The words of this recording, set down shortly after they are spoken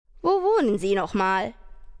Betonen Sie noch mal.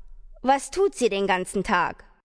 Was tut sie den ganzen Tag?